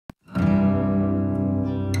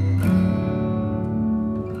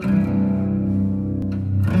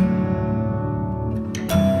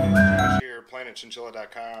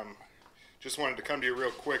planetchinchilla.com. Just wanted to come to you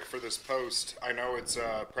real quick for this post. I know it's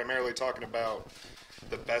primarily talking about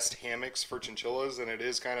the best hammocks for chinchillas, and it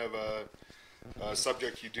is kind of a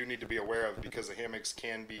subject you do need to be aware of because the hammocks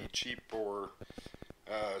can be cheap or,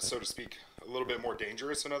 so to speak, a little bit more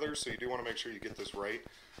dangerous than others, so you do want to make sure you get this right.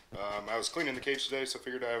 I was cleaning the cage today, so I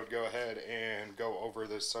figured I would go ahead and go over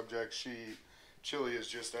this subject. Chili is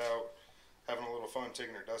just out having a little fun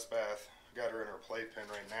taking her dust bath. Got her in her playpen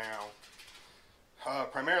right now.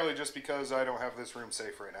 Primarily just because I don't have this room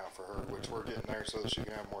safe right now for her, which we're getting there so that she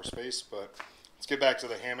can have more space. But let's get back to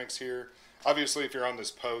the hammocks here. Obviously, if you're on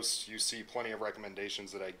this post, you see plenty of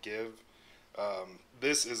recommendations that I give.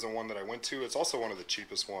 This is the one that I went to. It's also one of the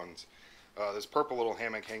cheapest ones. This purple little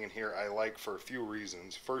hammock hanging here I like for a few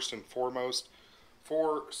reasons. First and foremost,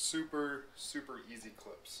 4 super easy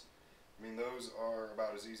clips. I mean, those are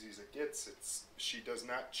about as easy as it gets. She does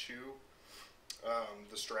not chew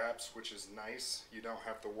the straps, which is nice. You don't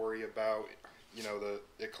have to worry about, you know,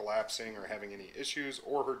 it collapsing or having any issues,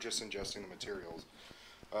 or her just ingesting the materials.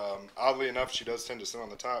 Oddly enough, she does tend to sit on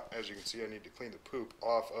the top. As you can see, I need to clean the poop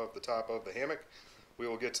off of the top of the hammock. We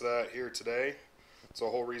will get to that here today. It's the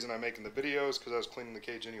whole reason I'm making the videos, because I was cleaning the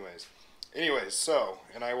cage anyways.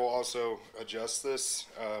 And I will also adjust this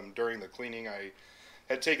during the cleaning. I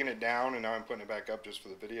had taken it down and now I'm putting it back up just for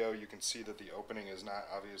the video. You can see that the opening is not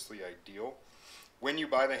obviously ideal. When you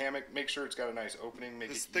buy the hammock, make sure it's got a nice opening. Make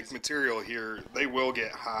this thick material here, they will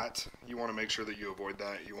get hot. You want to make sure that you avoid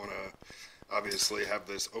that. You want to obviously have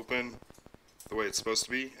this open the way it's supposed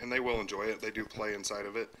to be, and they will enjoy it. They do play inside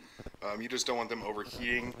of it. You just don't want them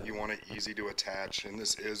overheating. You want it easy to attach, and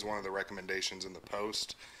this is one of the recommendations in the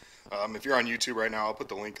post. If you're on YouTube right now, I'll put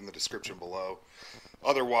the link in the description below.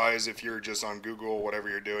 Otherwise, if you're just on Google, whatever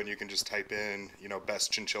you're doing, you can just type in, you know,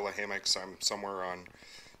 best chinchilla hammocks. I'm somewhere on,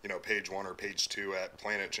 you know, page 1 or page 2 at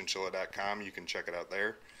planetchinchilla.com. You can check it out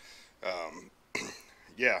there.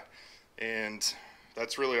 Yeah, and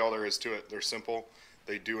that's really all there is to it. They're simple.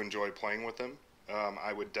 They do enjoy playing with them.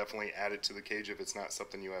 I would definitely add it to the cage if it's not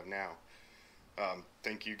something you have now.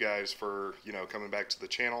 Thank you guys for, you know, coming back to the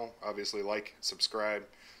channel. Obviously, like, subscribe,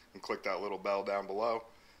 and click that little bell down below.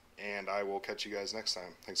 And I will catch you guys next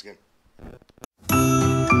time. Thanks again.